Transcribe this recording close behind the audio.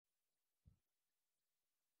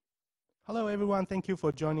Hello, everyone. Thank you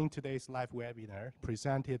for joining today's live webinar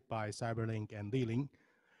presented by Cyberlink and Lilin.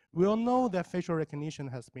 We all know that facial recognition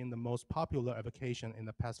has been the most popular application in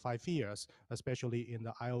the past 5 years, especially in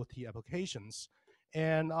the IoT applications.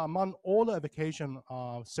 And among all the application,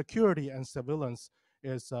 security and surveillance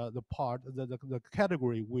is the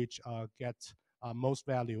category which gets most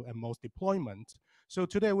value and most deployment. So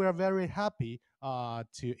today we are very happy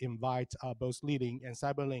to invite both Lilin and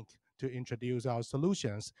Cyberlink to introduce our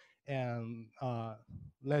solutions and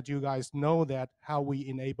let you guys know that how we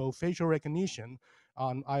enable facial recognition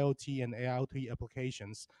on IoT and AIoT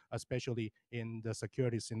applications, especially in the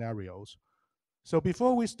security scenarios. So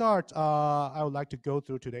before we start, I would like to go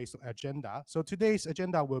through today's agenda. So today's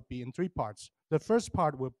agenda will be in 3 parts. The first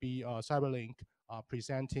part will be Cyberlink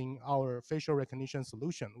presenting our facial recognition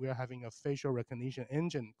solution. We are having a facial recognition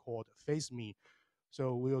engine called FaceMe.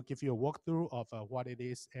 So we will give you a walkthrough of what it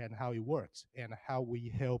is and how it works and how we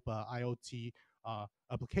help IoT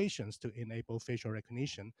applications to enable facial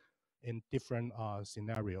recognition in different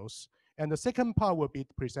scenarios. And the second part will be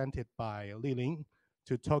presented by Lilin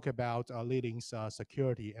to talk about Lilin's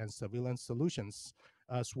security and surveillance solutions,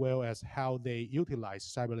 as well as how they utilize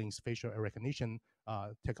Cyberlink's facial recognition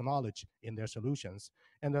technology in their solutions.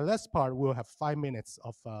 And the last part, we'll have 5 minutes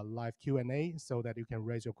of live Q&A so that you can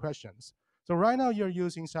raise your questions. So right now you're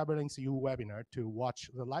using Cyberlink's webinar to watch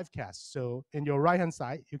the live cast. So in your right-hand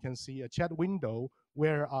side, you can see a chat window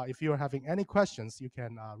where if you're having any questions, you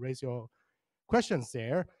can raise your questions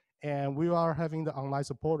there. And we are having the online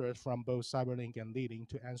supporters from both Cyberlink and Lilin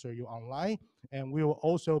to answer you online. And we will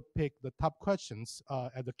also pick the top questions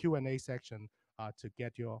at the Q&A section to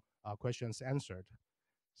get your questions answered.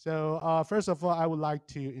 So first of all, I would like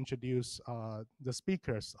to introduce the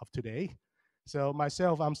speakers of today. So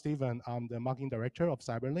myself, I'm Steven. I'm the marketing director of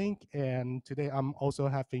Cyberlink. And today I'm also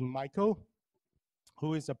having Michael,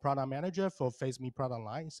 who is a product manager for FaceMe product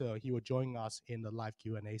line. So he will join us in the live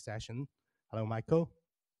Q&A session. Hello, Michael.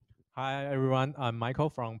 Hi, everyone. I'm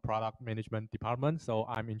Michael from Product Management Department. So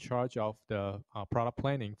I'm in charge of the product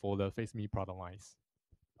planning for the FaceMe product lines.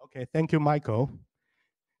 Okay, thank you, Michael.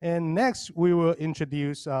 And next, we will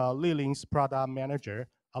introduce Lilin's product manager,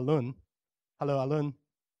 Alun. Hello, Alun.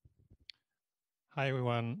 Hi,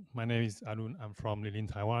 everyone. My name is Alun. I'm from Lilin,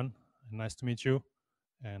 Taiwan. Nice to meet you.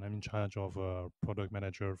 And I'm in charge of product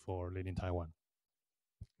manager for Lilin, Taiwan.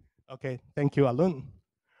 Okay, thank you, Alun.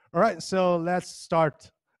 All right, so let's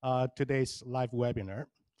start today's live webinar.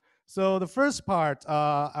 So the first part,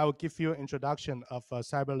 I will give you an introduction of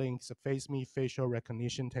Cyberlink's FaceMe facial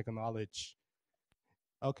recognition technology.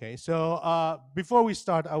 Okay, so before we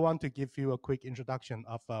start, I want to give you a quick introduction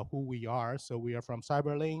of who we are. So we are from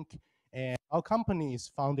Cyberlink, and our company is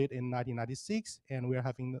founded in 1996, and we're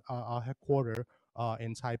having our headquarters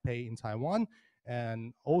in Taipei, in Taiwan.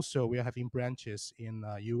 And also, we are having branches in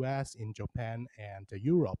US, in Japan, and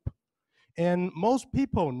Europe. And most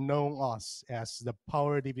people know us as the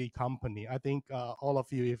Power DVD company. I think all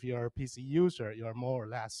of you, if you're a PC user, you're more or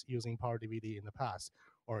less using Power DVD in the past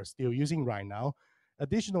or still using right now.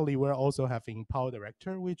 Additionally, we're also having Power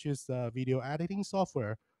Director, which is a video editing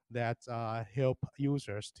software that help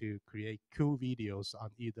users to create cool videos on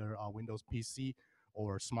either Windows PC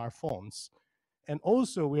or smartphones. And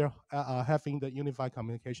also, we're having the unified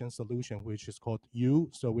communication solution, which is called U.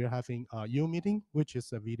 So we're having U Meeting, which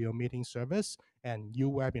is a video meeting service, and U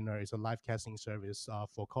Webinar is a live casting service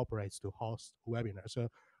for corporates to host webinars. So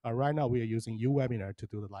right now, we are using U Webinar to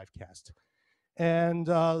do the live cast. And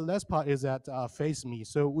last part is that FaceMe.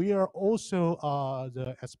 So we are also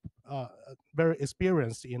very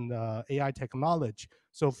experienced in AI technology.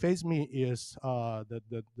 So FaceMe is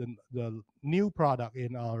the new product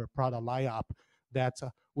in our product lineup that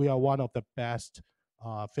we are one of the best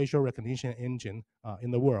facial recognition engine in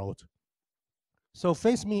the world. So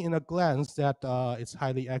FaceMe in a glance that it's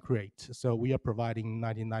highly accurate. So we are providing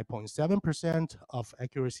 99.7% of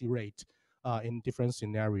accuracy rate in different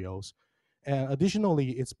scenarios. And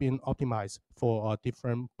additionally, it's been optimized for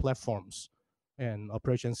different platforms and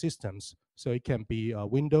operation systems. So it can be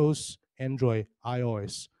Windows, Android,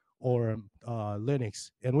 iOS, or Linux.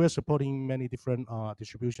 And we're supporting many different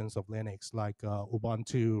distributions of Linux like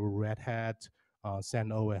Ubuntu, Red Hat,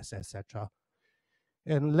 CentOS, etc.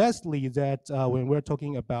 And lastly, that when we're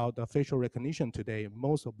talking about facial recognition today,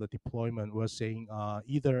 most of the deployment we're seeing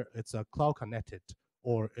either it's a cloud connected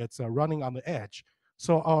or it's running on the edge.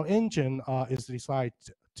 So our engine is designed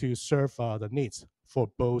to serve the needs for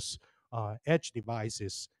both edge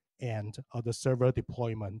devices and the server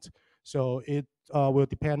deployment. So it will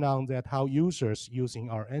depend on that how users using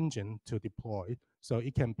our engine to deploy. So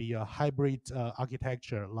it can be a hybrid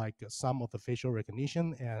architecture, like some of the facial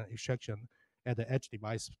recognition and extraction at the edge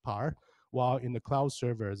device part, while in the cloud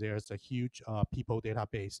server, there's a huge people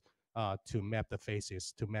database to map the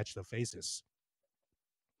faces, to match the faces.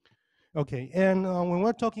 Okay, and when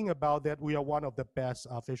we're talking about that, we are one of the best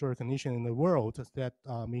facial recognition in the world. That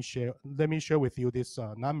let me share with you this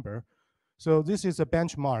number. So this is a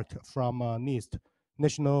benchmark from NIST,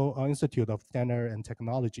 National Institute of Standard and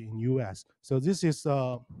Technology in US. So this is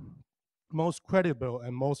most credible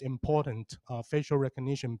and most important facial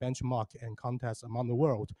recognition benchmark and contest among the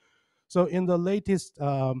world. So in the latest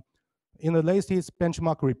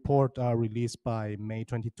benchmark report released by May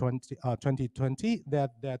 2020,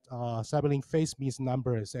 that Cyberlink face means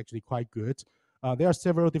number is actually quite good. There are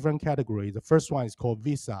several different categories. The first one is called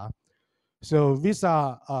Visa. So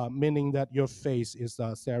Visa, meaning that your face is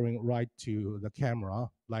staring right to the camera,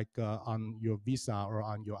 like on your Visa or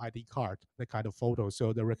on your ID card, that kind of photo.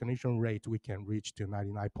 So the recognition rate we can reach to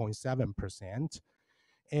 99.7%.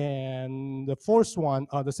 And the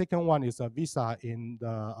second one is a Visa in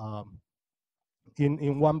the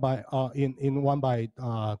in one by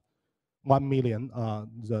 1 million,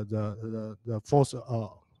 the false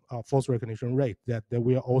recognition rate that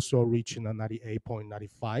we are also reaching a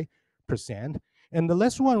 98.95%. And the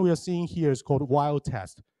last one we are seeing here is called wild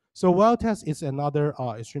test. So wild test is another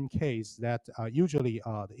extreme case that usually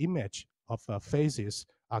the image of faces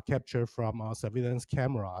are captured from surveillance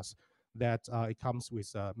cameras that it comes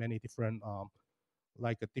with many different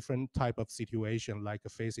like a different type of situation, like a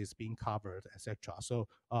face is being covered, etc. So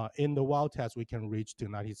in the wild test, we can reach to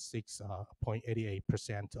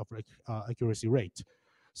 96.88% of accuracy rate.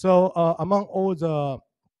 So among all the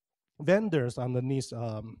vendors underneath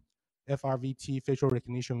FRVT facial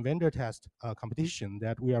recognition vendor test competition,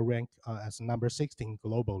 that we are ranked as number 16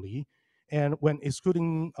 globally. And when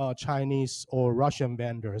excluding Chinese or Russian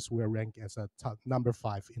vendors, we're ranked as a number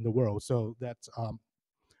 5 in the world. So that's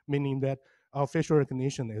meaning that our facial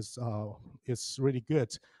recognition is really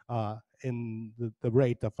good in the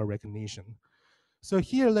rate of recognition. So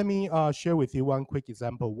here, let me share with you one quick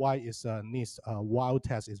example why is NIST wild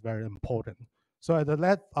test is very important. So at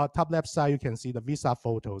the top left side, you can see the Visa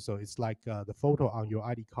photo. So it's like the photo on your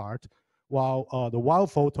ID card, while the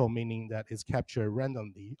wild photo, meaning that it's captured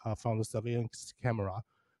randomly from the surveillance camera.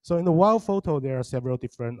 So in the wild photo, there are several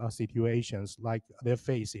different situations, like their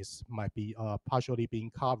faces might be partially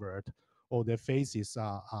being covered, or their faces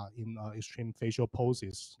are in extreme facial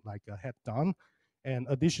poses, like a head down. And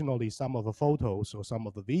additionally, some of the photos or some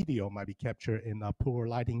of the video might be captured in a poor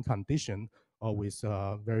lighting condition or with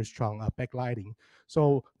very strong backlighting.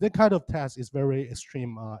 So that kind of test is very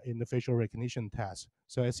extreme in the facial recognition test.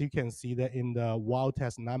 So as you can see that in the wild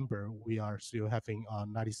test number, we are still having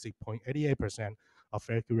 96.88% of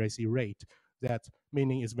accuracy rate. That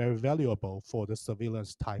meaning is very valuable for the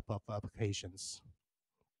surveillance type of applications.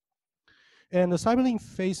 And the Cyberlink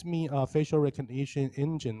facial recognition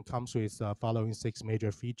engine comes with following 6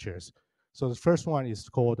 major features. So the first one is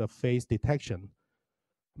called a face detection,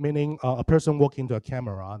 meaning a person walking to a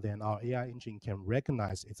camera, then our AI engine can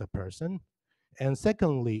recognize it's a person. And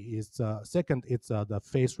secondly, it's the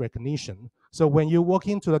face recognition. So when you walk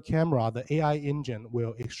into the camera, the AI engine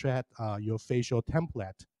will extract your facial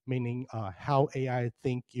template, meaning how AI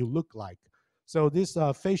think you look like. So this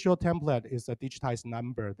facial template is a digitized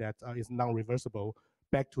number that is non-reversible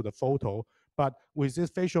back to the photo. But with this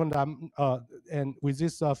facial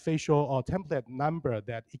facial template number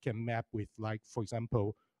that it can map with, like for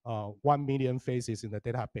example, 1 million faces in the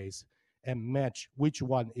database, and match which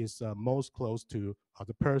one is most close to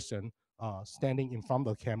the person standing in front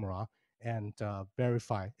of the camera, and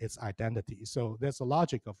verify its identity. So that's the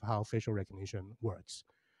logic of how facial recognition works.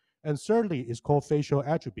 And thirdly, it's called facial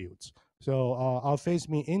attributes. So our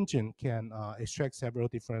FaceMe engine can extract several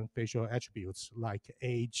different facial attributes like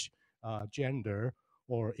age, gender,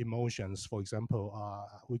 or emotions. For example,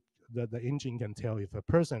 the engine can tell if a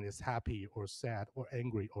person is happy or sad or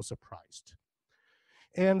angry or surprised.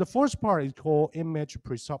 And the fourth part is called image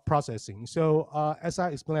processing. So as I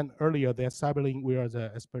explained earlier, that Cyberlink, we are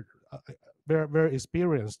the expert, very, very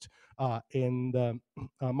experienced in the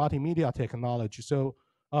multimedia technology. So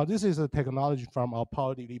this is a technology from our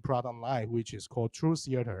PowerDD product line, which is called True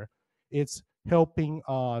Theater. It's helping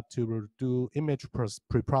to do image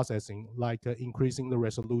pre-processing, like increasing the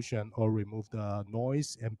resolution or remove the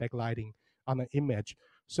noise and backlighting on the image.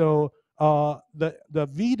 So the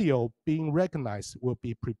video being recognized will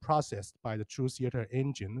be pre-processed by the True Theater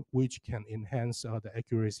engine, which can enhance the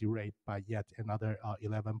accuracy rate by yet another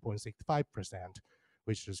 11.65%,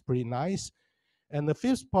 which is pretty nice. And the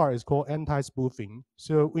fifth part is called anti-spoofing.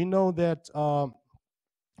 So we know that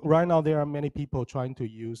right now there are many people trying to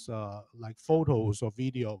use like photos or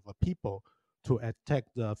video of people to attack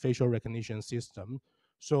the facial recognition system.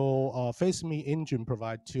 So FaceMe engine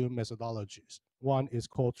provide two methodologies. One is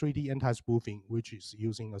called 3D anti-spoofing, which is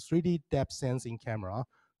using a 3D depth sensing camera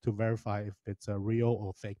to verify if it's a real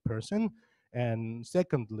or fake person. And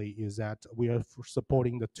secondly is that we are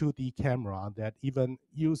supporting the 2D camera, that even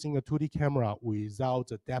using a 2D camera without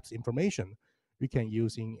the depth information, we can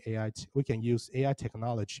use AI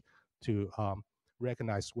technology to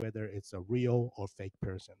recognize whether it's a real or fake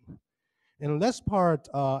person. And last part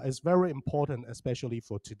is very important, especially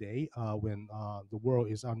for today when the world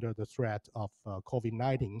is under the threat of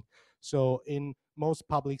COVID-19. So in most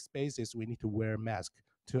public spaces, we need to wear a mask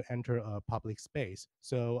to enter a public space.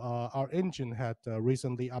 So our engine had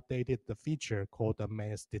recently updated the feature called the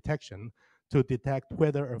mask detection to detect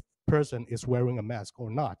whether a person is wearing a mask or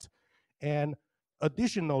not. And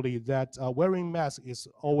additionally, that wearing mask is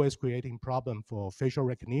always creating problem for facial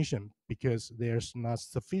recognition because there's not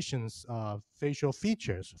sufficient facial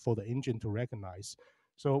features for the engine to recognize.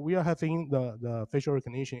 So we are having the facial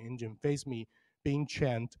recognition engine FaceMe being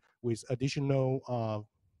trained with additional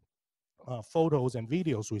photos and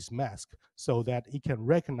videos with mask so that it can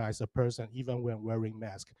recognize a person even when wearing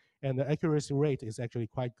mask. And the accuracy rate is actually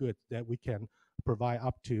quite good, that we can provide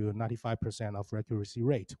up to 95% of accuracy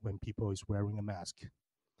rate when people is wearing a mask.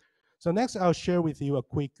 So next, I'll share with you a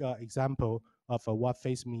quick example of what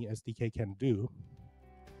FaceMe SDK can do.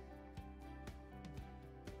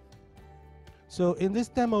 So in this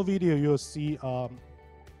demo video, you'll see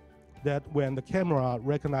that when the camera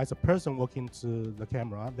recognizes a person walking to the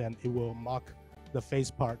camera, then it will mark the face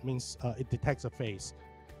part, means it detects a face.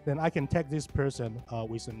 Then I can tag this person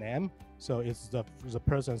with a name, so it's the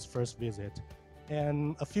person's first visit.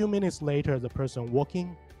 And a few minutes later, the person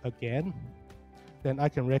walking again, then I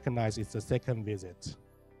can recognize it's the second visit.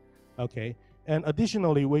 Okay, and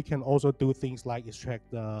additionally, we can also do things like extract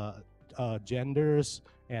the genders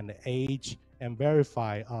and the age and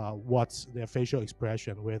verify what's their facial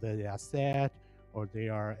expression, whether they are sad or they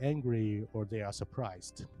are angry or they are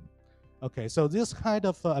surprised. Okay, so this kind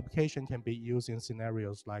of application can be used in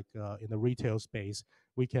scenarios like in the retail space.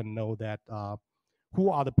 We can know that who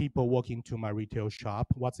are the people walking to my retail shop,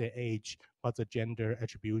 what's their age, what's the gender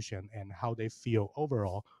attribution, and how they feel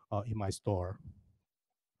overall in my store.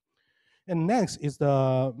 And next is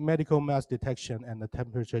the medical mask detection and the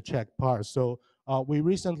temperature check part. So we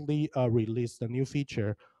recently released a new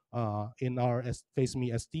feature in our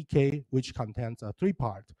FaceMe SDK, which contains three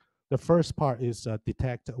parts. The first part is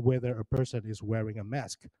detect whether a person is wearing a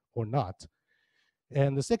mask or not.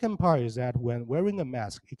 And the second part is that when wearing a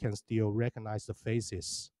mask, it can still recognize the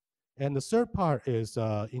faces. And the third part is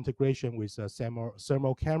integration with a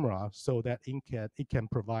thermal camera so that it can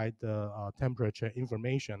provide the temperature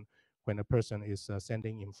information when a person is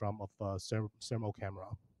standing in front of a thermal camera.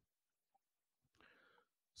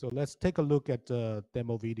 So let's take a look at the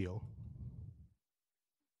demo video.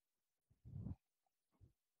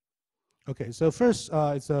 Okay, so first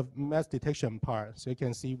it's a mask detection part. So you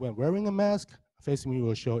can see when wearing a mask, FaceMe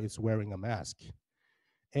will show it's wearing a mask.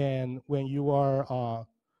 And when you are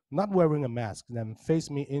not wearing a mask, then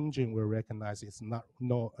FaceMe engine will recognize it's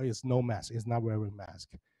no mask, it's not wearing mask.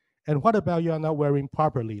 And what about you are not wearing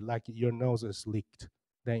properly, like your nose is leaked?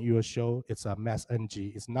 Then you will show it's a mask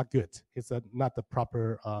NG. It's not good. It's not the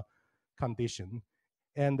proper condition.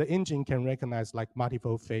 And the engine can recognize like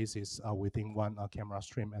multiple faces within one camera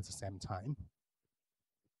stream at the same time.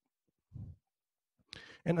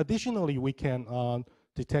 And additionally, we can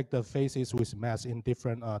detect the faces with mask in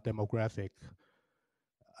different demographic.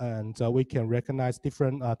 And we can recognize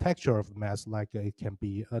different texture of mask, like it can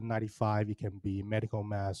be a 95, it can be medical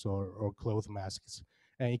masks or cloth masks.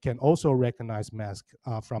 And it can also recognize masks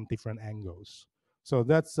from different angles. So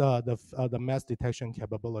that's the mask detection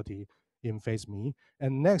capability in FaceMe.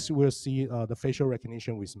 And next, we'll see the facial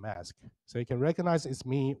recognition with mask. So you can recognize it's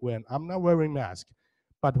me when I'm not wearing mask.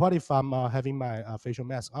 But what if I'm having my facial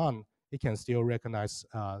mask on? It can still recognize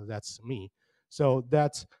that's me. So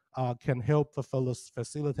that can help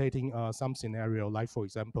facilitating some scenario, like for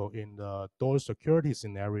example, in the door security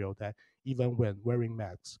scenario, that even when wearing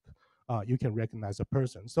masks, you can recognize a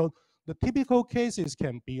person. So the typical cases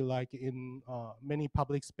can be like in many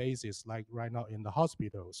public spaces, like right now in the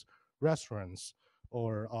hospitals, restaurants,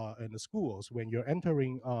 or in the schools. When you're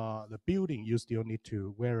entering the building, you still need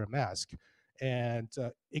to wear a mask. And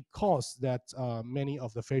it caused that many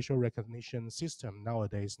of the facial recognition system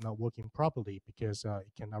nowadays not working properly because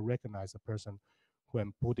it cannot recognize a person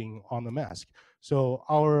when putting on a mask. So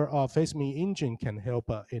our FaceMe engine can help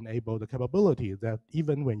enable the capability that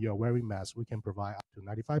even when you're wearing mask, we can provide up to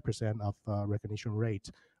 95% of recognition rate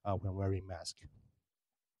when wearing mask.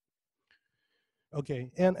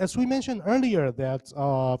 Okay, and as we mentioned earlier that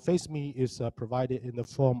FaceMe is provided in the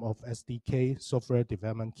form of SDK, software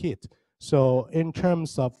development kit. So in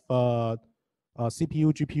terms of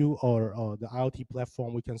CPU, GPU, or the IoT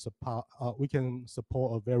platform, we can support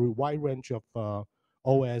a very wide range of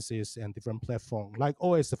OSs and different platforms. Like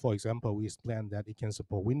OS, for example, we explained that it can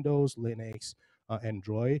support Windows, Linux,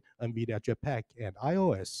 Android, NVIDIA Jetpack, and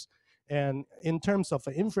iOS. And in terms of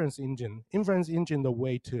an inference engine, the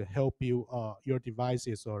way to help you your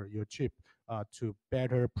devices or your chip to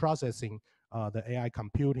better processing the AI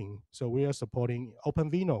computing. So we are supporting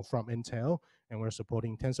OpenVINO from Intel, and we're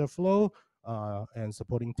supporting TensorFlow and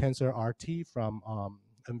supporting TensorRT from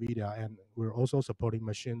NVIDIA, and we're also supporting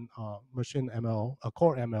machine ML,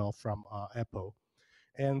 core ML from Apple.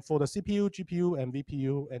 And for the CPU, GPU, and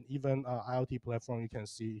VPU, and even IoT platform, you can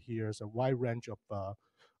see here's a wide range of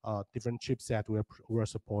different chipset we're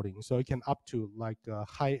supporting. So it can up to like a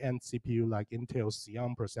high-end CPU like Intel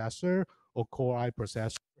Xeon processor or Core i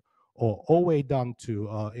processor, or all the way down to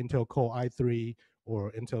Intel Core i3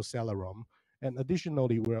 or Intel Celeron. And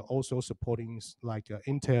additionally, we're also supporting like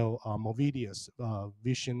Intel Movidius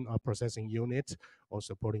vision processing unit, or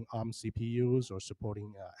supporting ARM CPUs, or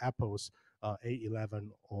supporting Apple's A11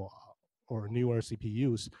 or newer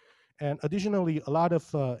CPUs. And additionally, a lot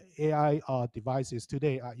of AI devices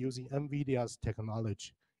today are using NVIDIA's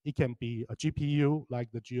technology. It can be a GPU,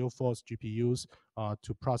 like the GeoForce GPUs,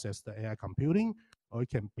 to process the AI computing, or it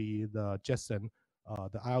can be the Jetson,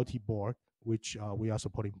 the IoT board, which we are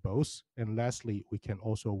supporting both. And lastly, we can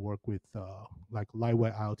also work with like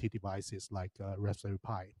lightweight IoT devices like Raspberry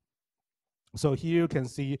Pi. So here you can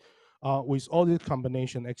see with all this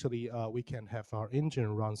combination, actually, we can have our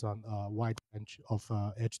engine runs on a wide range of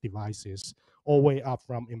edge devices, all the way up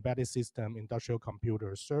from embedded system, industrial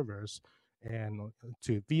computers, servers, and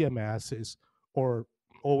to VMSs, or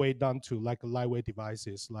all the way down to like lightweight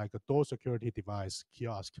devices like a door security device,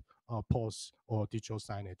 kiosk, POS, or digital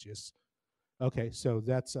signages. Okay, so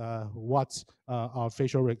that's what our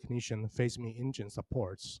facial recognition FaceMe engine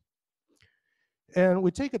supports. And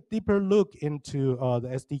we take a deeper look into the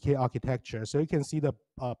SDK architecture. So you can see the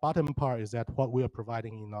bottom part is that what we are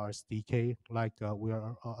providing in our SDK, like we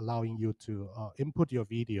are allowing you to input your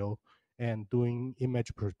video and doing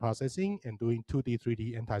image processing and doing 2D,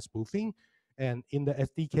 3D anti-spoofing. And in the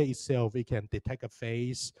SDK itself, it can detect a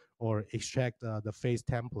face or extract the face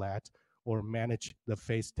template or manage the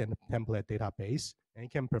face template database. And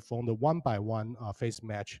it can perform the one-by-one face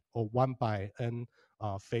match or one-by-n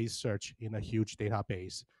face search in a huge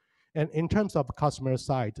database. And in terms of customer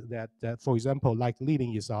side, that for example, like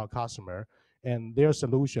Leading is our customer, and their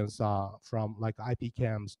solutions are from like IP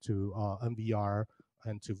cams to NVR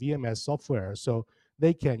and to VMS software. So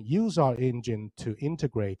they can use our engine to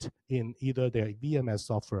integrate in either their VMS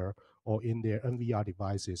software or in their NVR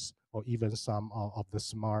devices, or even some of the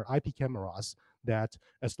smart IP cameras, that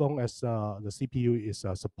as long as the CPU is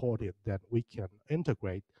supported, that we can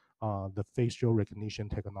integrate the facial recognition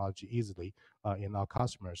technology easily in our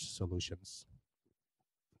customers' solutions.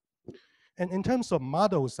 And in terms of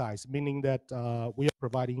model size, meaning that we are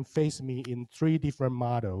providing FaceMe in 3 different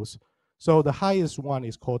models. So the highest one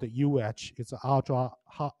is called the UH. It's an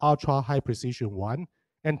ultra high precision one.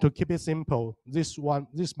 And to keep it simple, this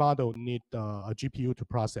model need a GPU to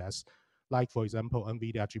process, like for example,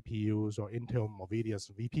 NVIDIA GPUs or Intel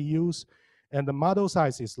Movidius VPUs. And the model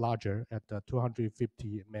size is larger at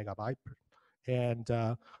 250 megabyte. And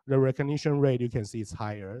the recognition rate, you can see, is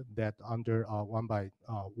higher, that under 1 by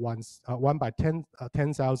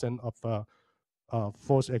 10,000 of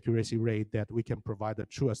false accuracy rate, that we can provide a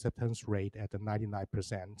true acceptance rate at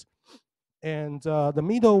 99%. And the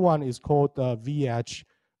middle one is called VH,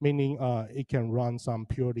 meaning it can run some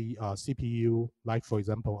purely CPU, like for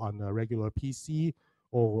example on a regular PC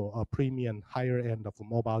or a premium higher end of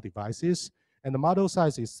mobile devices. And the model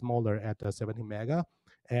size is smaller at 70 mega.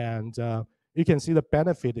 And you can see the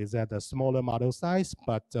benefit is at a smaller model size,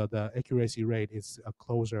 but the accuracy rate is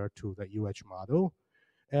closer to the UH model.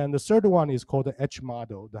 And the third one is called the H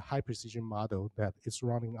model, the high precision model, that is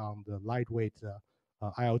running on the lightweight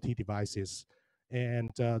IoT devices. And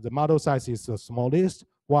the model size is the smallest,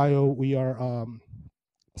 while we are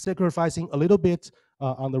sacrificing a little bit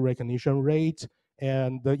on the recognition rate.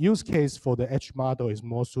 And the use case for the H model is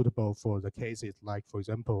more suitable for the cases like, for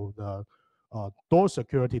example, the door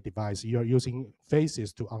security device. You're using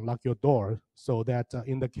faces to unlock your door, so that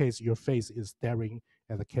in the case your face is staring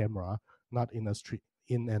at the camera, not in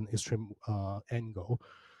an extreme angle.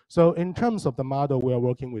 So in terms of the model, we are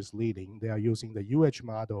working with Leading. They are using the UH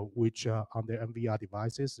model, which on their NVIDIA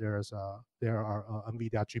devices, there are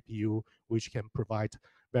NVIDIA GPU, which can provide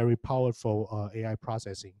very powerful AI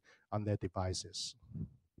processing on their devices.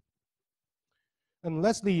 And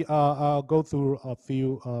lastly, I'll go through a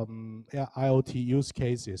few IoT use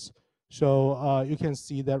cases. So you can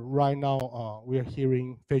see that right now we're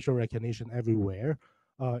hearing facial recognition everywhere.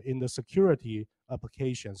 In the security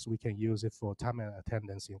applications, we can use it for time and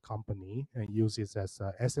attendance in company and use it as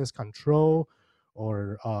access control,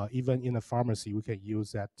 or even in a pharmacy, we can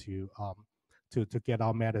use that to get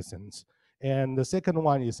our medicines. And the second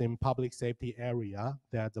one is in public safety area,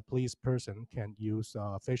 that the police person can use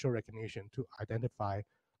facial recognition to identify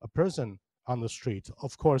a person on the street.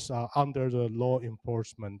 Of course, under the law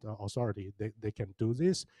enforcement authority, they can do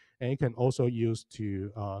this. And you can also use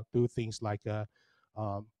to do things like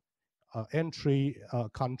entry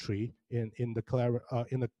country in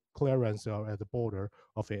the clearance at the border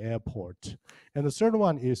of the airport. And the third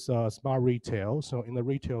one is smart retail. So in the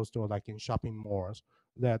retail store, like in shopping malls,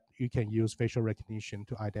 that you can use facial recognition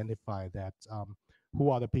to identify that who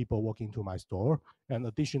are the people walking to my store. And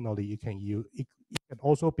additionally, it can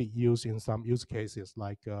also be used in some use cases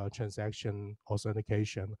like transaction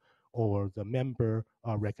authentication or the member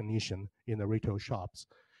recognition in the retail shops.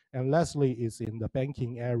 And lastly is in the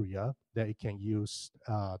banking area that it can use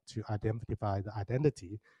to identify the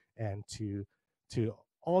identity and to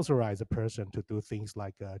authorize a person to do things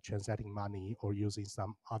like transacting money or using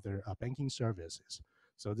some other banking services.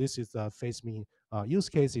 So this is the FaceMe use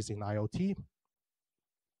cases in IoT.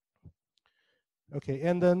 Okay,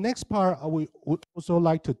 and the next part, we would also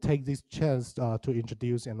like to take this chance to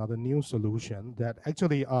introduce another new solution that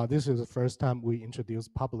actually, this is the first time we introduce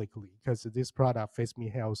publicly, because this product,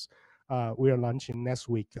 FaceMe Health, we are launching next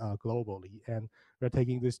week globally, and we're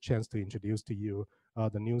taking this chance to introduce to you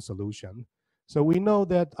the new solution. So we know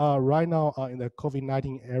that right now in the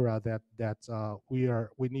COVID-19 era that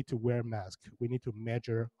we need to wear masks. We need to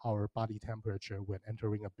measure our body temperature when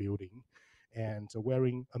entering a building, and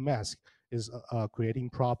wearing a mask is creating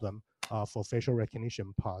problem for facial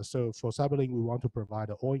recognition part. So for CyberLink, we want to provide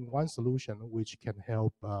an all-in-one solution which can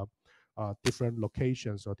help different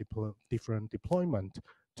locations or different deployment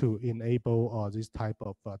to enable this type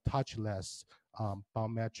of touchless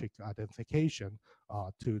biometric identification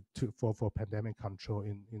for pandemic control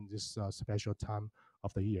in this special time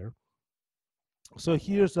of the year. So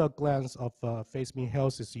here's a glance of FaceMe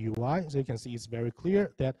Health's UI. So you can see it's very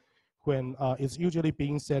clear that when it's usually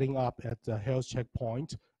being setting up at the health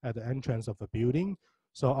checkpoint at the entrance of the building.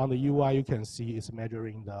 So on the UI, you can see it's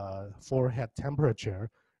measuring the forehead temperature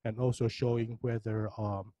and also showing whether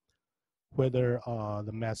the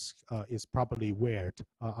mask is properly weared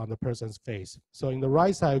on the person's face. So in the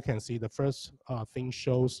right side, you can see the first thing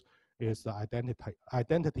shows is the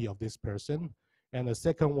identity of this person. And the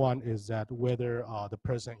second one is that whether the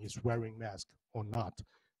person is wearing mask or not.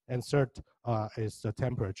 And third is the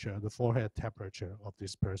temperature, the forehead temperature of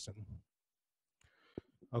this person.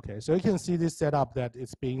 Okay, so you can see this setup that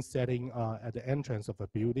it's being setting at the entrance of a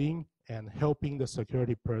building and helping the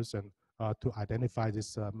security person to identify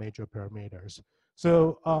these major parameters.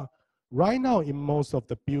 So right now in most of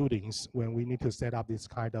the buildings, when we need to set up this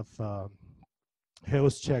kind of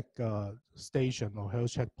health check station or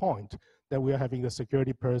health check point, that we are having the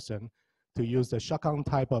security person to use the shotgun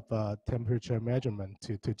type of temperature measurement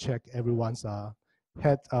to check everyone's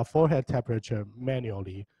forehead temperature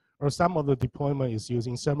manually. Or some of the deployment is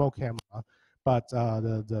using thermal camera, but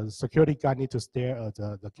the security guy need to stare at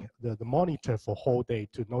the monitor for whole day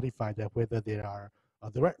to notify that whether there are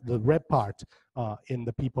the red part in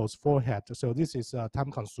the people's forehead. So this is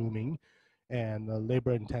time consuming and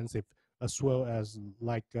labor intensive, as well as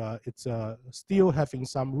like it's still having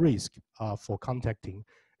some risk for contacting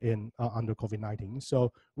under COVID-19.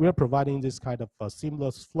 So we are providing this kind of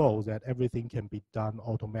seamless flow that everything can be done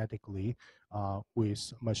automatically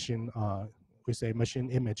with machine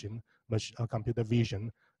imaging, computer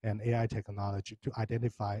vision, and AI technology to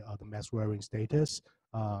identify the mask wearing status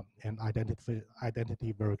and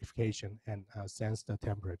identity verification and sense the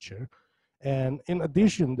temperature. And in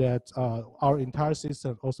addition that our entire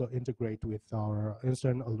system also integrate with our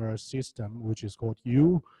instant alert system, which is called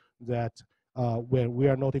U, that when we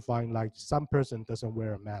are notifying like some person doesn't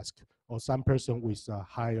wear a mask or some person with a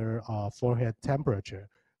higher forehead temperature,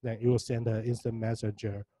 then it will send an instant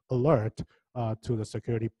messenger alert to the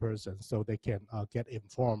security person so they can get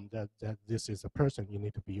informed that this is a person you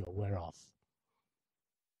need to be aware of.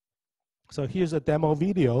 So here's a demo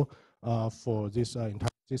video for this entire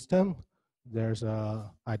system. There's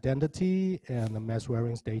a identity and the mask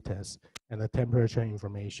wearing status and the temperature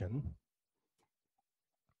information.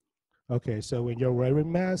 Okay, so when you're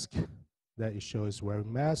wearing mask, that it shows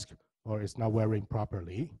wearing mask or it's not wearing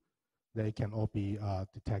properly, they can all be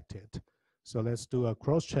detected. So let's do a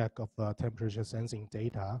cross check of temperature sensing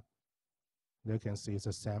data. You can see it's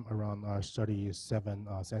the same around 37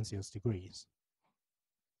 Celsius degrees.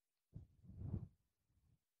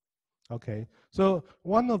 Okay, so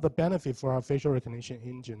one of the benefits for our facial recognition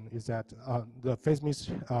engine is that the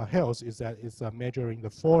FaceMe Health is that it's measuring the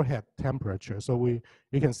forehead temperature. So you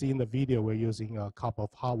can see in the video we're using a cup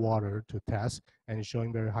of hot water to test, and it's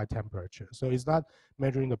showing very high temperature. So it's not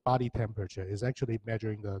measuring the body temperature; it's actually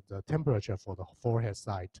measuring the temperature for the forehead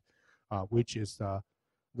side, which is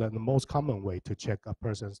the most common way to check a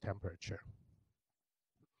person's temperature.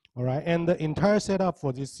 All right, and the entire setup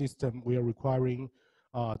for this system, we are requiring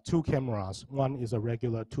 2 cameras. One is a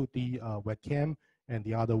regular 2D webcam, and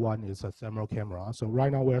the other one is a thermal camera. So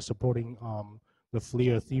right now we're supporting the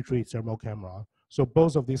FLIR C3 thermal camera. So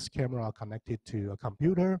both of these cameras are connected to a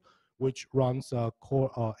computer, which runs a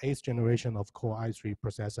Core 8th generation of Core i3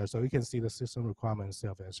 processor. So you can see the system requirement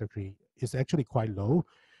itself is actually quite low.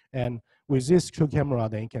 And with this 2 camera,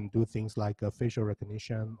 then you can do things like facial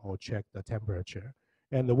recognition or check the temperature.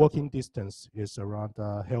 And the working distance is around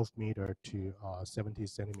half meter to 70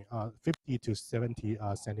 centimeter, 50 to 70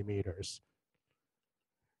 centimeters.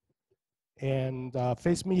 And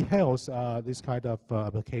FaceMe Health, this kind of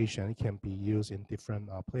application can be used in different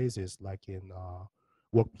places, like in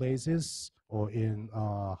workplaces or in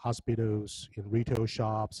hospitals, in retail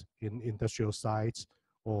shops, in industrial sites,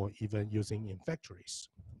 or even using in factories.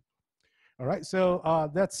 All right, so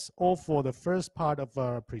that's all for the first part of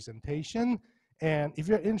our presentation. And if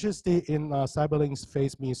you're interested in Cyberlink's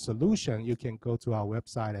FaceMe solution, you can go to our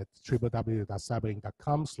website at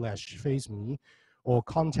www.cyberlink.com/FaceMe or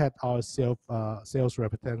contact our sales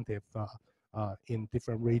representative in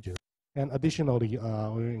different regions. And additionally,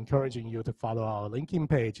 we're encouraging you to follow our LinkedIn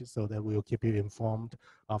page so that we'll keep you informed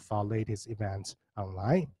of our latest events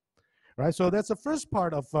online. Right, so that's the first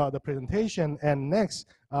part of the presentation. And next,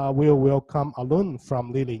 we'll welcome Alun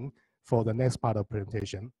from Lilin for the next part of the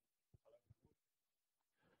presentation.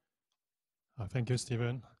 Thank you,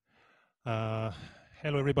 Stephen. Hello,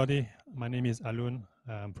 everybody. My name is Alun.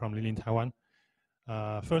 I'm from Lilin, Taiwan.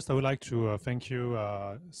 First, I would like to thank you,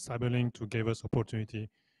 Cyberlink, to give us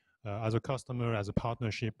opportunity as a customer, as a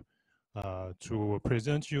partnership, to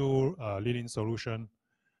present you Lilin solution.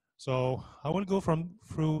 So I will go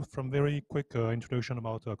through very quick introduction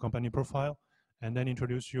about company profile, and then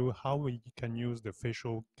introduce you how we can use the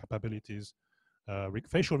facial capabilities,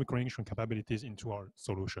 facial recognition capabilities into our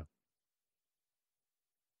solution.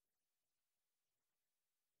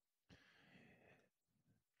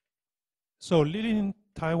 So Lilin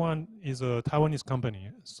Taiwan is a Taiwanese company.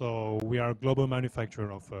 So we are a global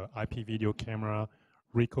manufacturer of IP video camera,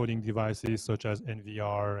 recording devices such as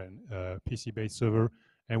NVR and PC-based server.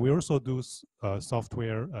 And we also do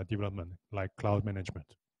software development like cloud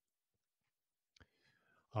management.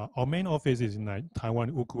 Our main office is in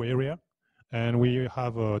Taiwan Wuku area. And we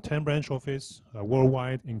have a 10 branch office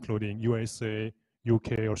worldwide, including USA,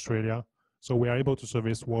 UK, Australia. So we are able to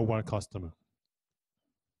service worldwide customers.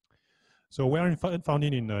 So we are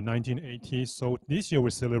founded in 1980. So this year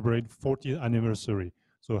we celebrate 40th anniversary.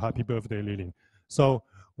 So happy birthday, Lilin. So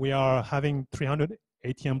we are having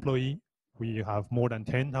 380 employees. We have more than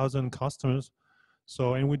 10,000 customers.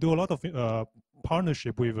 So, and we do a lot of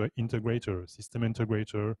partnership with integrator, system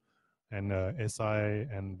integrator, and SI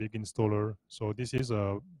and big installer. So this is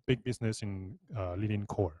a big business in Lilin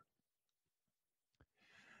core.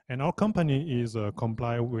 And our company is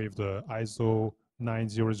comply with the ISO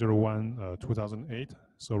 9001 2008.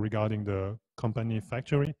 So regarding the company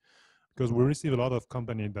factory, because we receive a lot of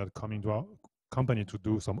company that come into our company to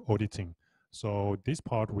do some auditing. So this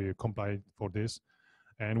part we comply for this.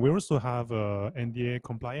 And we also have NDA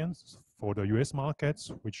compliance for the US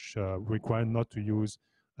markets, which require not to use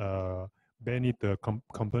banned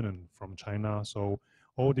component from China. So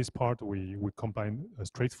all this part we comply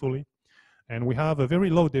straightforwardly. And we have a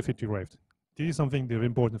very low defective rate. This is something very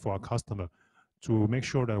important for our customer to make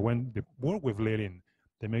sure that when they work with Lilin,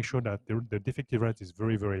 they make sure that the defective rate is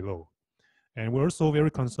very, very low. And we're also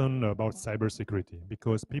very concerned about cybersecurity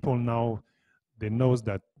because people now, they know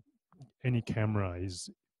that any camera is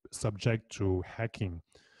subject to hacking.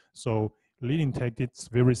 So Lilin takes it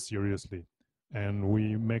very seriously. And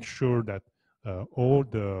we make sure that all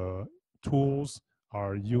the tools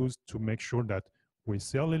are used to make sure that we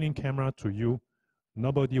sell Lilin camera to you.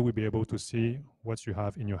 Nobody will be able to see what you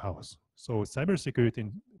have in your house. So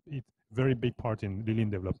cybersecurity is very big part in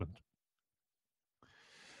Lilin development.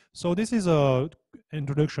 So this is a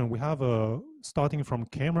introduction. We have a starting from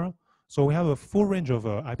camera. So we have a full range of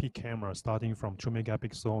IP cameras starting from 2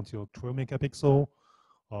 megapixel until 12 megapixel.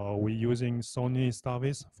 We're using Sony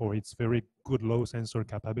Starvis for its very good low sensor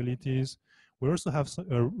capabilities. We also have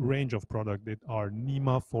a range of products that are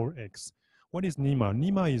NEMA 4X. What is NEMA?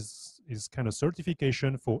 NEMA is kind of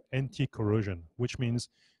certification for anti-corrosion, which means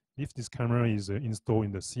if this camera is installed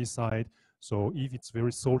in the seaside, so if it's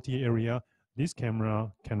very salty area, this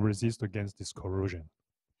camera can resist against this corrosion.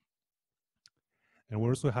 And we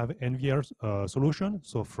also have NVR solution.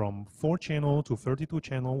 So from 4 channel to 32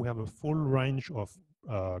 channel, we have a full range of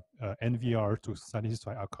NVR to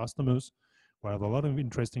satisfy our customers. We have a lot of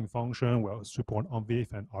interesting function. We support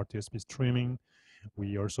ONVIF and RTSP streaming.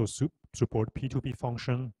 We also support P2P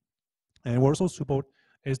function. And we also support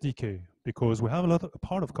SDK because we have a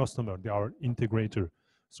part of customer, they are integrator.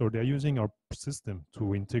 So they're using our system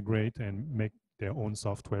to integrate and make their own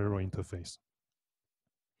software or interface.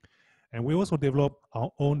 And we also develop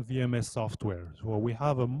our own VMS software. So we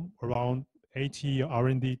have around 80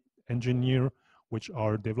 R&D engineers which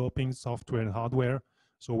are developing software and hardware.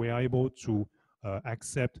 So we are able to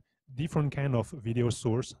accept different kind of video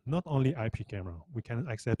source, not only IP camera. We can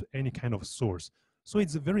accept any kind of source. So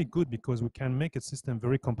it's very good because we can make a system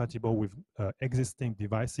very compatible with existing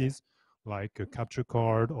devices like a capture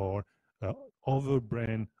card or other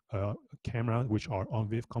brand camera which are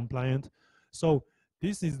ONVIF compliant. So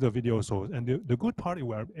this is the video source, and the good part is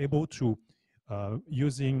we are able to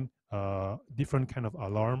using different kind of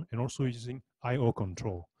alarm and also using I/O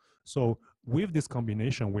control. So with this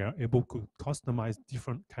combination, we are able to customize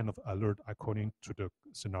different kind of alert according to the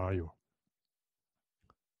scenario.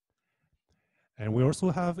 And we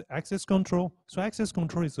also have access control. So access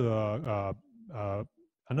control is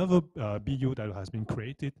another BU that has been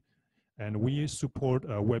created, and we support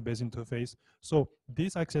a web-based interface. So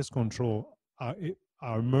this access control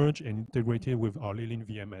are merged and integrated with our Lilin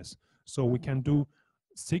VMS. So we can do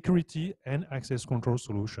security and access control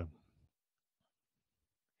solution.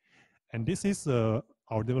 And this is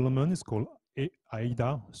our development is called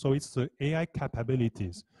AIDA. So it's the AI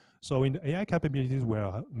capabilities. So in the AI capabilities, we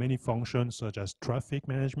have many functions such as traffic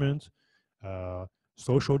management,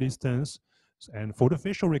 social distance, and for the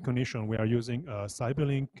facial recognition, we are using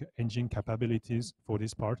Cyberlink engine capabilities for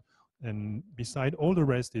this part. And beside all the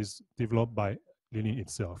rest is developed by Lilin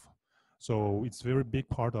itself. So it's a very big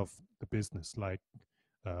part of the business, like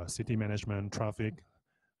city management, traffic,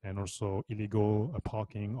 and also illegal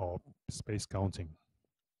parking or space counting.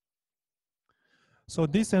 So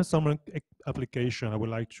this is some application I would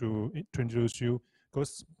like to introduce you,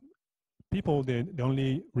 because people, they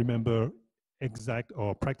only remember exact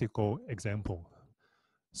or practical example.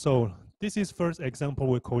 So this is first example,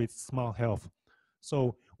 we call it smart health.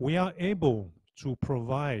 So we are able to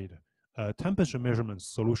provide a temperature measurement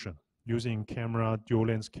solution using camera, dual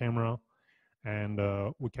lens camera, and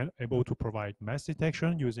we can able to provide mass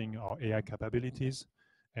detection using our AI capabilities,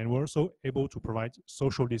 and we're also able to provide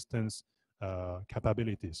social distance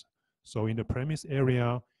capabilities. So in the premise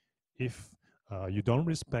area, if you don't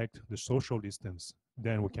respect the social distance,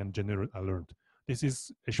 then we can generate alert. This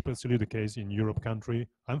is especially the case in Europe country.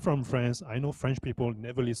 I'm from France. I know French people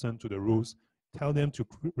never listen to the rules. Tell them to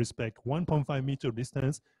respect 1.5 meter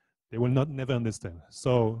distance, they will never understand.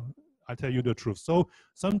 So I tell you the truth. So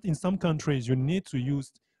in some countries, you need to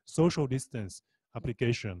use social distance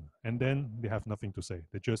application, and then they have nothing to say.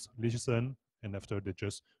 They just listen, and after they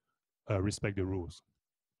just respect the rules.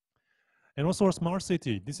 And also a smart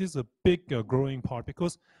city. This is a big growing part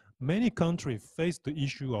because many countries face the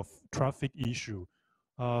issue of traffic issue.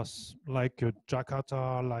 Like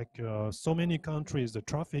Jakarta, like so many countries, the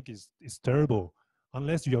traffic is terrible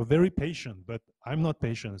unless you're very patient, but I'm not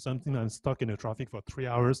patient. Something I'm stuck in the traffic for 3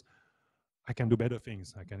 hours, I can do better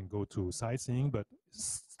things. I can go to sightseeing, but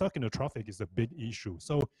stuck in the traffic is a big issue.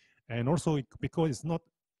 So, and also because it's not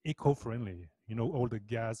eco-friendly, you know, all the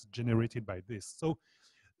gas generated by this. So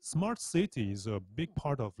smart city is a big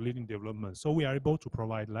part of Lilin development. So we are able to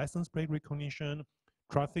provide license plate recognition,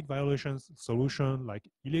 traffic violations solution like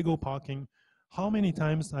illegal parking. How many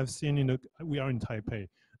times I've seen we are in Taipei,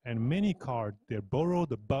 and many cars, they borrow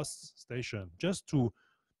the bus station just to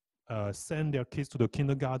send their kids to the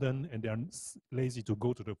kindergarten, and they're lazy to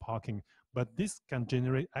go to the parking. But this can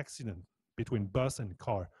generate accident between bus and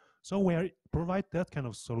car. So we provide that kind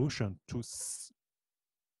of solution to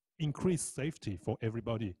increase safety for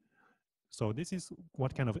everybody. So this is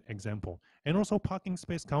what kind of example. And also parking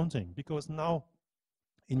space counting, because now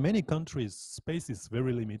in many countries, space is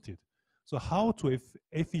very limited. So how to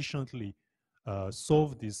efficiently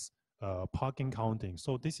solve this parking counting.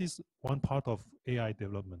 So this is one part of AI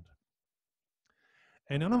development.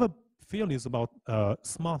 And another field is about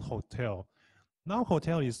smart hotel. Now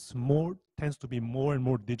hotel is tends to be more and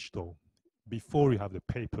more digital. Before you have the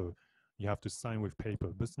paper, you have to sign with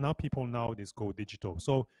paper. But now people nowadays go digital.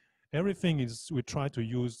 So everything is, we try to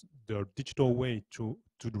use the digital way to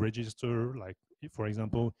register. Like for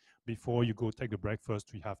example, before you go take the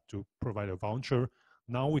breakfast, we have to provide a voucher.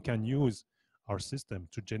 Now we can use our system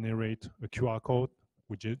to generate a QR code,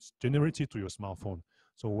 which is generated to your smartphone.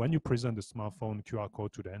 So when you present the smartphone QR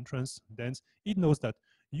code to the entrance, then it knows that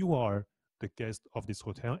you are the guest of this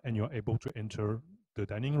hotel and you're able to enter the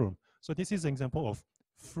dining room. So this is an example of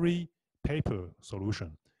free paper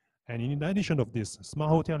solution. And in addition of this,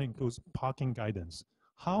 smart hotel includes parking guidance.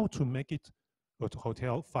 How to make it a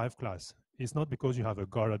hotel 5 class. It's not because you have a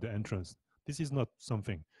guard at the entrance. This is not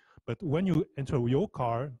something. But when you enter your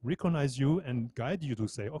car, recognize you and guide you to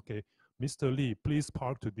say, okay, Mr. Lee, please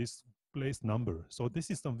park to this place number. So this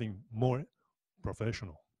is something more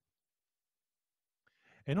professional.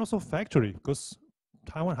 And also factory, because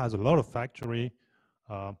Taiwan has a lot of factory.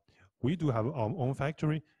 We do have our own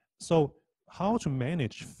factory. So how to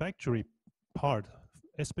manage factory part,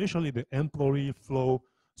 especially the employee flow.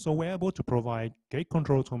 So we're able to provide gate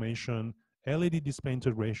control automation, LED display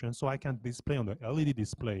integration. So I can display on the LED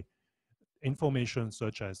display information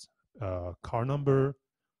such as car number,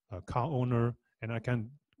 car owner, and I can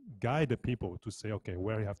guide the people to say, okay,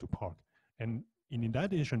 where you have to park. And in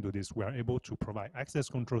addition to this, we are able to provide access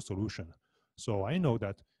control solution. So I know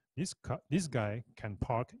that this guy can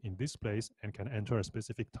park in this place and can enter a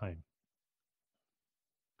specific time.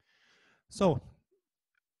 So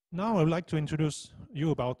now I would like to introduce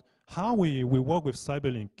you about how we work with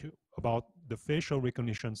CyberLink about the facial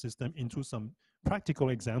recognition system into some practical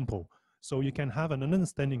example. So you can have an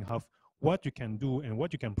understanding of what you can do and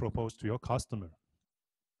what you can propose to your customer.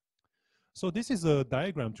 So this is a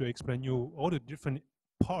diagram to explain you all the different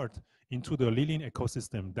parts into the Lilin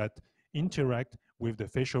ecosystem that interact with the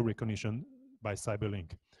facial recognition by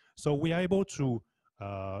CyberLink. So we are able to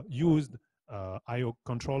use I/O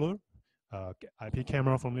controller, IP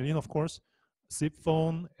camera from Lilin, of course, SIP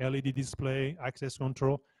phone, LED display, access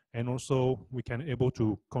control, and also we can able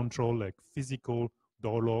to control like physical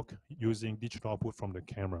door lock using digital output from the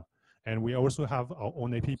camera. And we also have our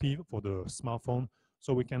own app for the smartphone,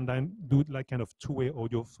 so we can then do like kind of two-way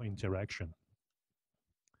audio for interaction.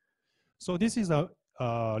 So this is a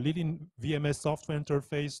Lilin VMS software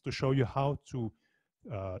interface to show you how to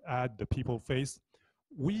add the people face.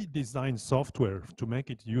 We design software to make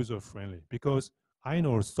it user-friendly because I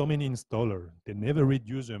know so many installers, they never read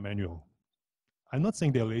user manual. I'm not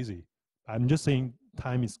saying they're lazy. I'm just saying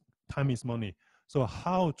time is money. So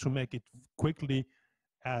how to make it quickly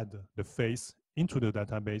add the face into the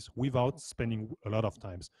database without spending a lot of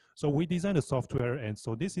time. So we designed a software, and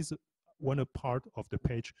so this is one part of the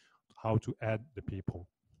page, how to add the people.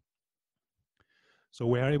 So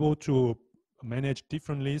we are able to manage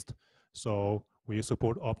different lists. So we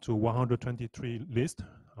support up to 123 lists,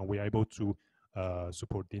 and we are able to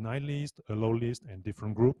support denied list, allow list, and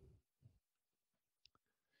different group.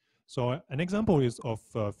 So an example is of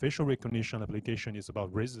facial recognition application is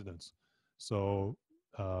about residents. So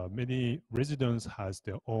many residents has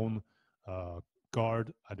their own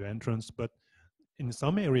guard at the entrance, but in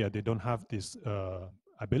some area they don't have these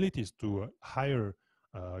abilities to hire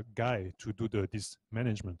a guy to do this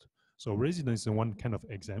management. So residents is one kind of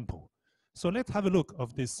example. So let's have a look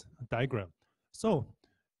of this diagram. So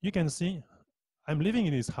you can see I'm living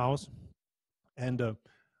in this house, and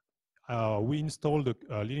we installed the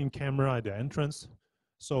Lilin camera at the entrance.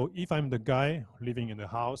 So if I'm the guy living in the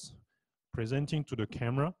house, presenting to the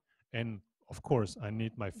camera, and of course I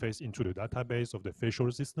need my face into the database of the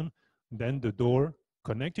facial system, then the door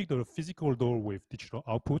connecting to the physical door with digital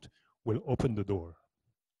output will open the door.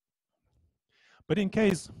 But in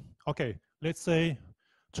case, okay, let's say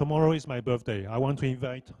tomorrow is my birthday. I want to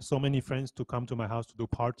invite so many friends to come to my house to do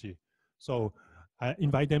party. So I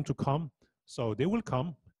invite them to come. So they will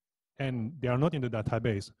come, and they are not in the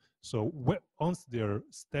database. So once they're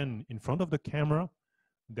stand in front of the camera,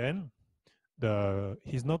 then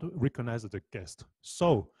he's not recognized as a guest.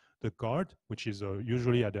 So the guard, which is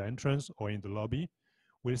usually at the entrance or in the lobby,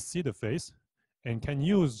 will see the face and can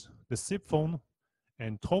use the SIP phone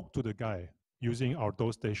and talk to the guy using our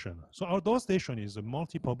door station. So our door station is a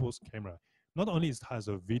multi-purpose camera. Not only it has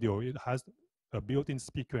a video, it has a built-in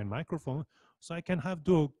speaker and microphone, so I can have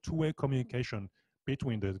two-way communication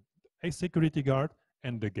between the security guard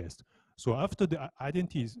and the guest. So after the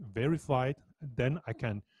identity is verified, then I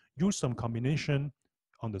can use some combination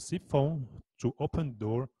on the SIP phone to open the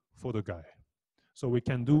door for the guy. So we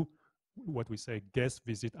can do what we say guest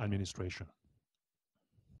visit administration.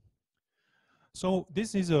 So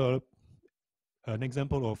this is an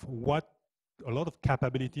example of what a lot of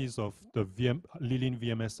capabilities of the Lilin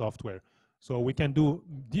VMS software. So we can do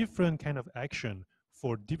different kind of action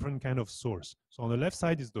for different kind of source. So on the left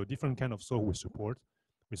side is the different kind of source we support.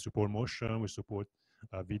 We support motion, we support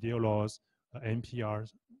video loss,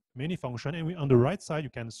 NPRs, many functions. And on the right side, you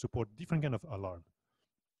can support different kind of alarm.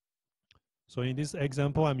 So in this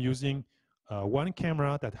example, I'm using one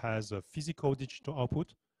camera that has a physical digital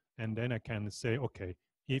output. And then I can say, okay,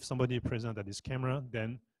 if somebody present at this camera,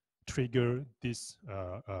 then trigger this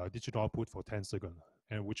digital output for 10 seconds,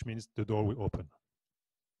 and which means the door will open.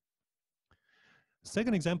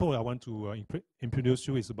 Second example I want to introduce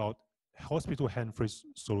you is about hospital hand-free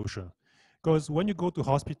solution. Because when you go to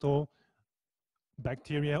hospital,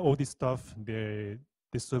 bacteria, all this stuff, they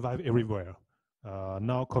survive everywhere.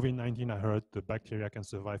 Now COVID-19, I heard the bacteria can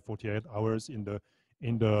survive 48 hours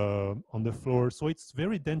on the floor. So it's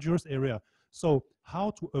very dangerous area. So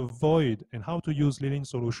how to avoid and how to use Lilin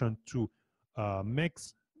solution to make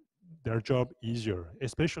their job easier,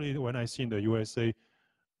 especially when I see in the USA,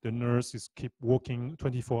 the nurses keep working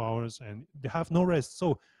 24 hours and they have no rest.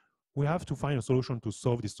 So we have to find a solution to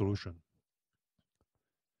solve this solution.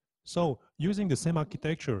 So using the same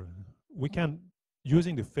architecture, we can,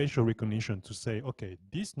 using the facial recognition to say, okay,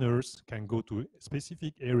 this nurse can go to a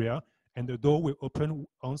specific area and the door will open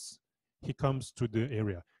once he comes to the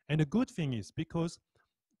area. And the good thing is because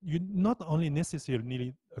you not only necessarily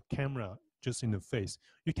need a camera just in the face,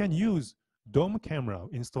 you can use dome camera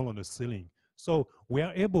installed on the ceiling. So we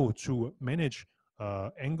are able to manage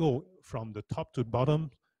angle from the top to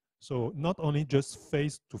bottom. So not only just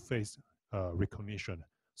face-to-face recognition.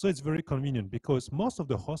 So it's very convenient because most of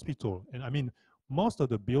the hospital, and I mean, most of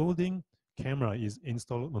the building camera is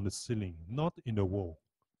installed on the ceiling, not in the wall.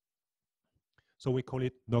 So we call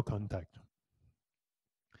it no contact.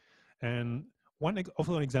 And one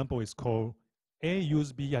other example is called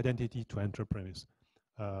A-use-B identity to enter premise.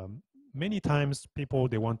 Many times people,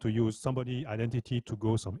 they want to use somebody identity to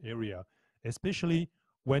go some area, especially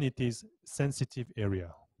when it is sensitive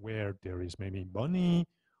area where there is maybe money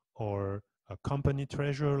or a company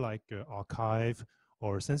treasure like archive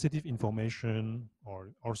or sensitive information or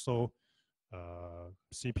also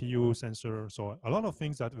CPU sensor. So a lot of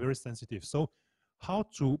things that are very sensitive. So how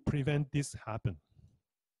to prevent this happen?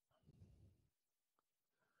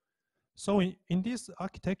 So in this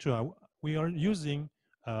architecture, we are using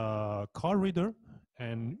a card reader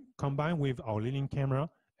and combined with our Lilin camera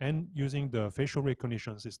and using the facial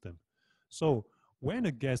recognition system. So when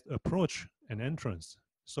a guest approach an entrance,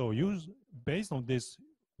 so based on this,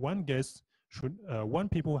 one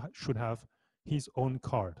people should have his own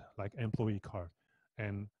card, like employee card,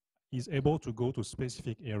 and is able to go to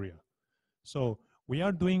specific area. So we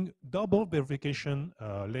are doing double verification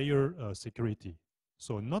layer security.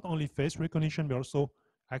 So not only face recognition, but also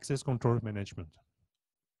access control management.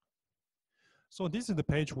 So this is the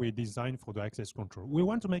page we designed for the access control. We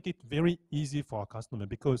want to make it very easy for our customer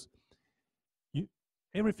because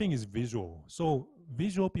everything is visual. So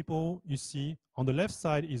visual people, you see, on the left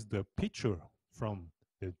side is the picture from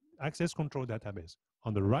the access control database.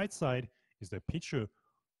 On the right side is the picture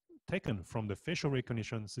taken from the facial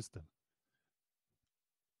recognition system.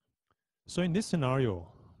 So in this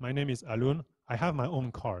scenario, my name is Alun. I have my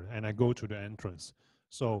own card and I go to the entrance.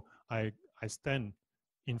 So I stand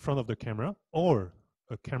in front of the camera or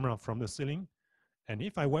a camera from the ceiling. And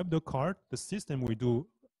if I wipe the card, the system will do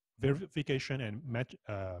verification and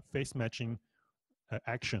face matching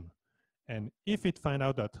action. And if it finds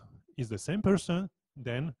out that it's the same person,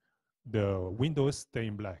 then the windows stay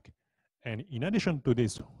in black. And in addition to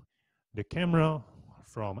this, the camera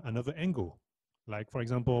from another angle, like for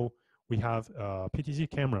example, we have a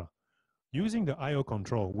PTZ camera. Using the I/O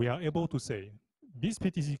control, we are able to say, this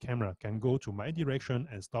PTZ camera can go to my direction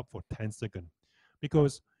and stop for 10 seconds.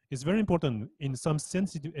 Because it's very important in some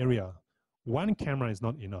sensitive area, one camera is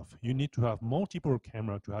not enough. You need to have multiple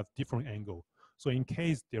cameras to have different angle. So in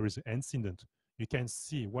case there is an incident, you can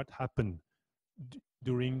see what happened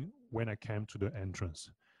during when I came to the entrance.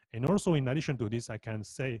 And also in addition to this, I can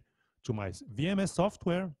say to my VMS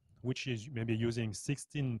software, which is maybe using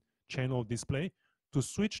 16 channel display, to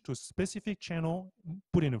switch to specific channel,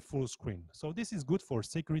 put in a full screen. So this is good for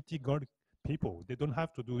security guard people. They don't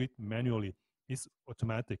have to do it manually. It's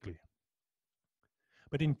automatically.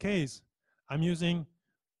 But in case I'm using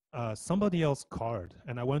somebody else's card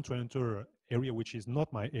and I want to enter an area which is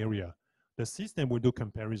not my area, the system will do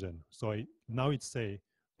comparison. So now it say,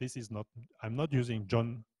 this is not, I'm not using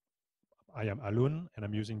John I am Alun and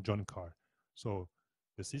I'm using John Carr. So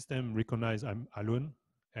the system recognizes I'm Alun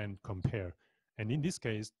and compare. And in this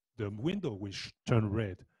case, the window will turn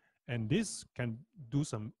red. And this can do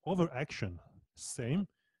some overaction. Same,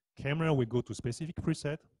 camera will go to specific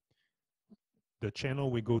preset. The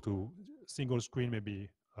channel will go to single screen, maybe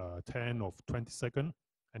 10 or 20 seconds.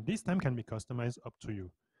 And this time can be customized up to you.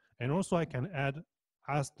 And also I can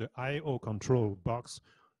ask the I/O control box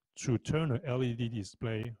to turn a LED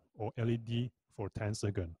display or LED for 10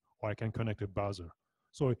 seconds, or I can connect a buzzer.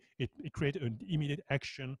 So it creates an immediate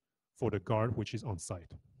action for the guard which is on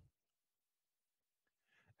site.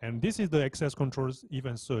 And this is the access controls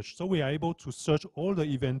event search. So we are able to search all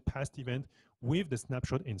the past event with the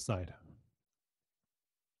snapshot inside.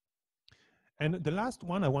 And the last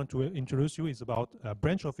one I want to introduce you is about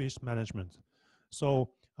branch office management. So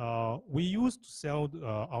we used to sell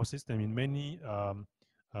our system in many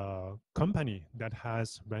company that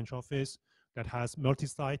has branch office, that has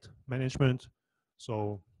multi-site management.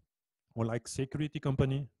 So, or like security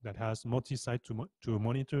company that has multi-site to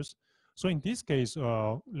monitors. So in this case,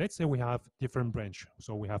 let's say we have different branch.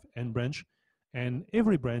 So we have N branch, and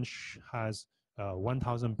every branch has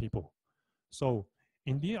 1,000 people. So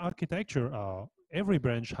in the architecture, every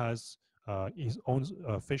branch has its own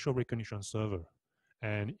facial recognition server.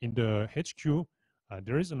 And in the HQ,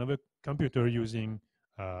 there is another computer using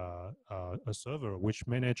a server which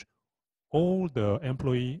manage all the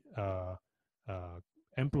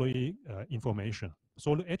employee information.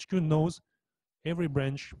 So the HQ knows every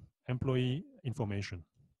branch employee information.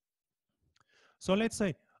 So let's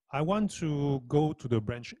say I want to go to the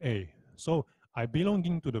branch A. So I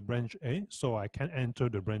belonging to the branch A, so I can enter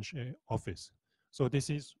the branch A office. So this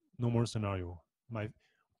is normal scenario. My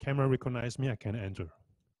camera recognizes me, I can enter.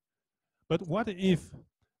 But what if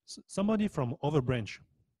somebody from other branch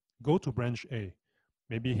go to branch A?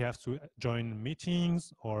 Maybe he has to join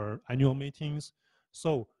meetings or annual meetings.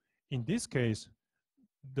 So in this case,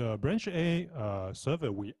 the branch A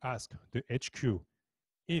server will ask the HQ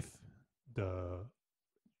if the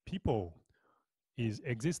people is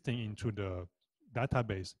existing into the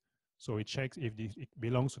database. So it checks if it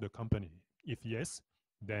belongs to the company. If yes,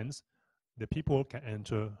 then the people can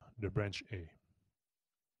enter the branch A.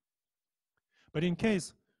 But in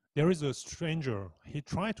case there is a stranger, he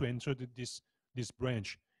tried to enter this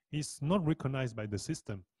branch, he's not recognized by the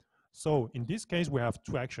system. So in this case, we have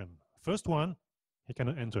two actions. First one, he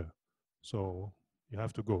cannot enter. So you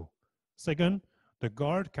have to go. Second, the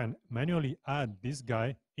guard can manually add this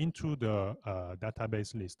guy into the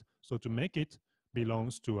database list. So to make it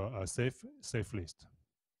belongs to a safe list.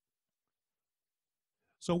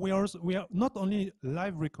 So we are not only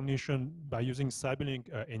live recognition by using Cyberlink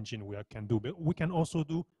engine we can do, but we can also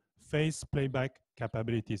do face playback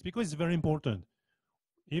capabilities, because it's very important.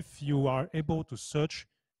 If you are able to search,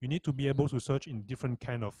 you need to be able to search in different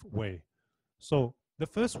kind of way. So the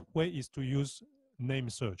first way is to use name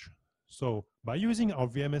search. So by using our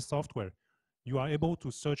VMS software, you are able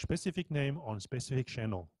to search specific name on specific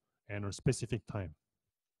channel and a specific time.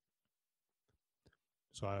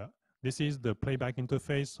 So this is the playback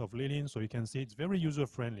interface of Lilin. So you can see it's very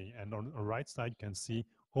user-friendly. And on the right side, you can see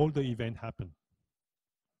all the event happen.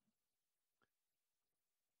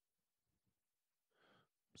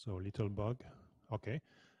 So little bug, okay.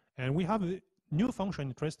 And we have a new function,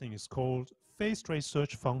 interesting, it's called face trace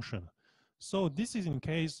search function. So this is in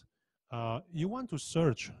case you want to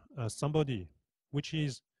search somebody which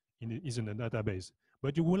is in the database,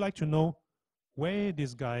 but you would like to know where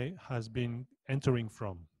this guy has been entering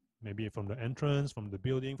from, maybe from the entrance, from the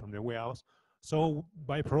building, from the warehouse. So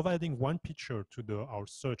by providing one picture to our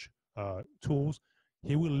search tools,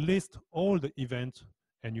 he will list all the events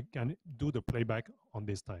and you can do the playback on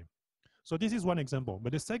this time. So this is one example.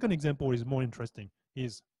 But the second example is more interesting,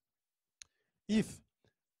 is if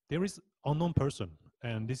there is unknown person,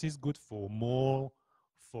 and this is good for mall,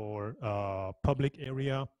 for public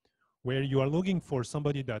area, where you are looking for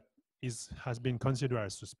somebody that has been considered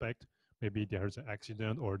as suspect. Maybe there's an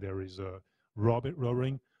accident or there is a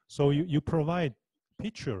robbing. So you provide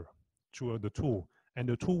picture to the tool, and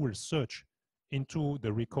the tool will search into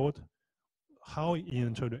the record how he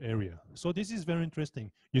entered the area. So this is very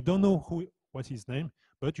interesting. You don't know what's his name,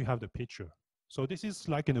 but you have the picture. So this is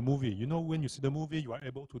like in a movie. You know, when you see the movie, you are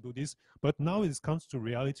able to do this. But now it comes to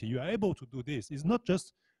reality. You are able to do this. It's not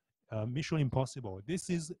just mission impossible.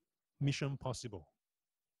 This is mission possible.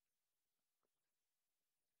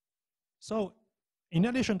 So in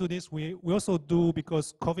addition to this, we also do,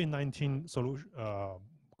 because COVID-19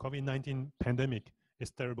 pandemic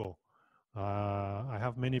is terrible. I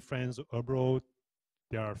have many friends abroad.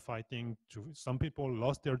 They are fighting some people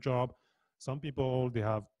lost their job. Some people, they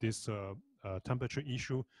have this temperature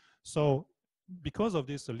issue. So because of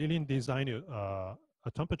this, Lilian designed a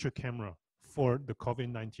temperature camera for the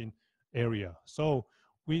COVID-19 area. So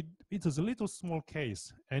it is a little small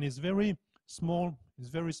case, and it's very small. It's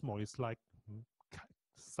very small. It's like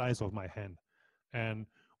size of my hand. And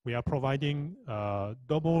we are providing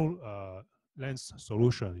double lens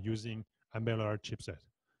solution using MLR chipset.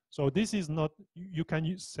 So this is not, you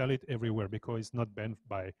can sell it everywhere because it's not banned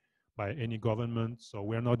by any government. So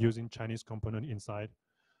we're not using Chinese component inside.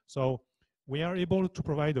 So we are able to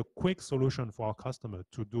provide a quick solution for our customer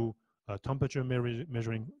to do temperature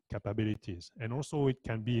measuring capabilities. And also it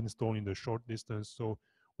can be installed in the short distance. So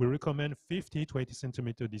we recommend 50 to 80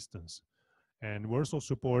 centimeter distance. And we also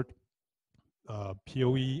support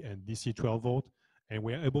PoE and DC 12 volt. And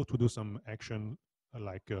we're able to do some action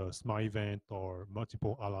like a smart event or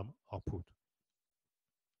multiple alarm output.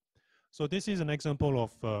 So this is an example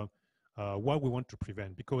of what we want to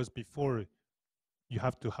prevent, because before you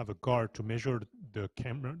have to have a guard to measure the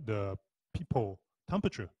people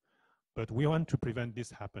temperature, but we want to prevent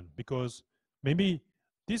this happen because maybe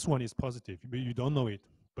this one is positive, but you don't know it,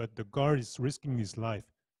 but the guard is risking his life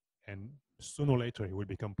and sooner or later it will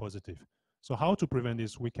become positive. So how to prevent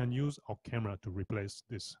this? We can use our camera to replace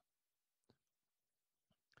this.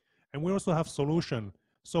 And we also have solution.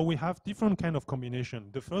 So we have different kind of combination.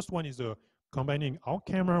 The first one is combining our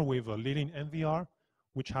camera with a Lilian NVR,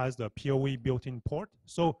 which has the PoE built-in port.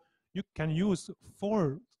 So you can use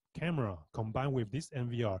 4 camera combined with this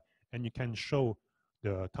NVR, and you can show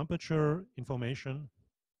the temperature information,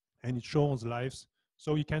 and it shows lives.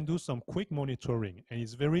 So you can do some quick monitoring, and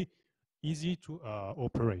it's very easy to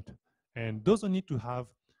operate. And doesn't need to have,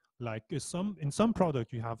 like in some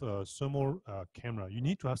product, you have a thermal camera. You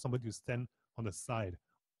need to have somebody to stand on the side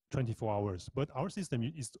 24 hours. But our system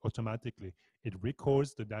is automatically. It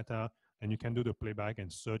records the data, and you can do the playback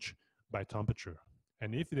and search by temperature.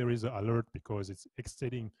 And if there is an alert because it's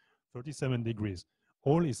exceeding 37 degrees,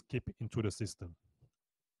 all is kept into the system.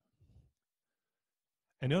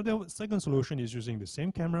 Another second solution is using the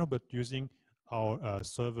same camera, but using our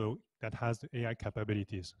server that has the AI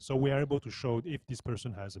capabilities. So we are able to show if this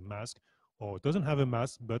person has a mask or doesn't have a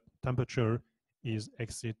mask, but temperature is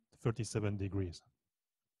exceed 37 degrees.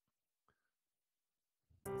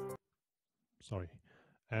 Sorry.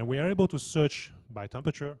 And we are able to search by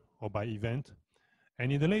temperature or by event.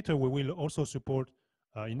 And in the later, we will also support,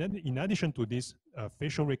 in addition to this,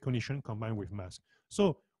 facial recognition combined with mask.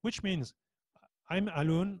 So, which means I'm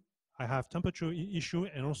alone, I have temperature issue,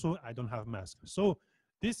 and also I don't have mask. So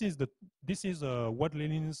this is what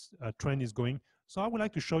Lilian's trend is going. So I would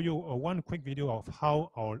like to show you one quick video of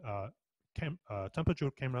how our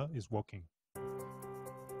temperature camera is working.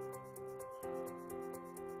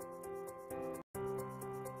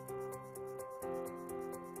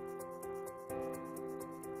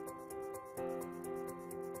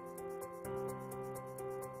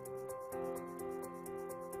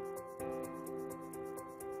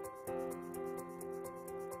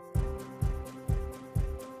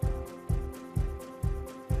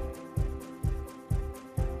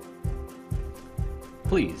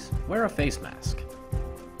 Please, wear a face mask.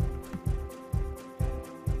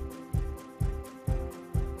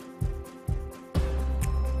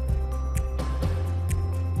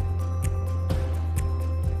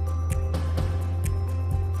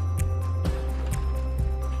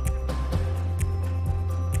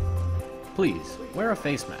 Please, wear a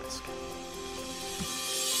face mask.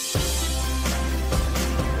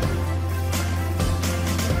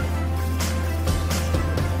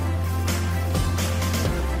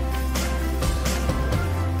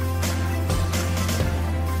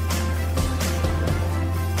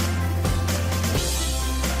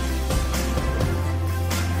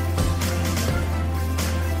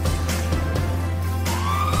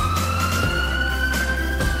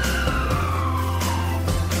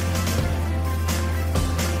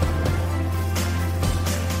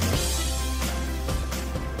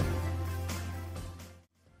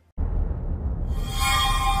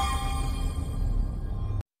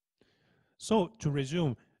 So to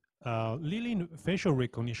resume, Lilian facial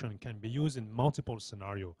recognition can be used in multiple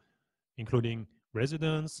scenarios, including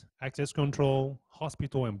residence, access control,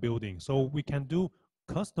 hospital, and building. So we can do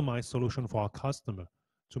customized solution for our customer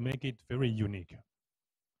to make it very unique.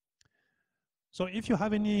 So if you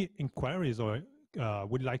have any inquiries or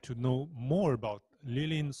would like to know more about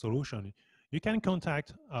Lilian solution, you can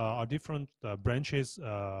contact our different branches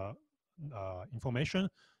information.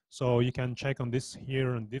 So you can check on this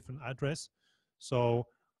here on different address. So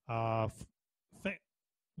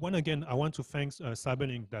one again, I want to thank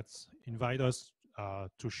Cyberlink that's invited us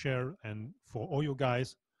to share and for all you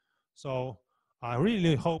guys. So I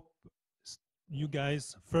really hope you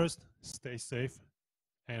guys first stay safe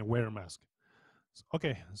and wear a mask.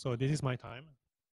 Okay, so this is my time.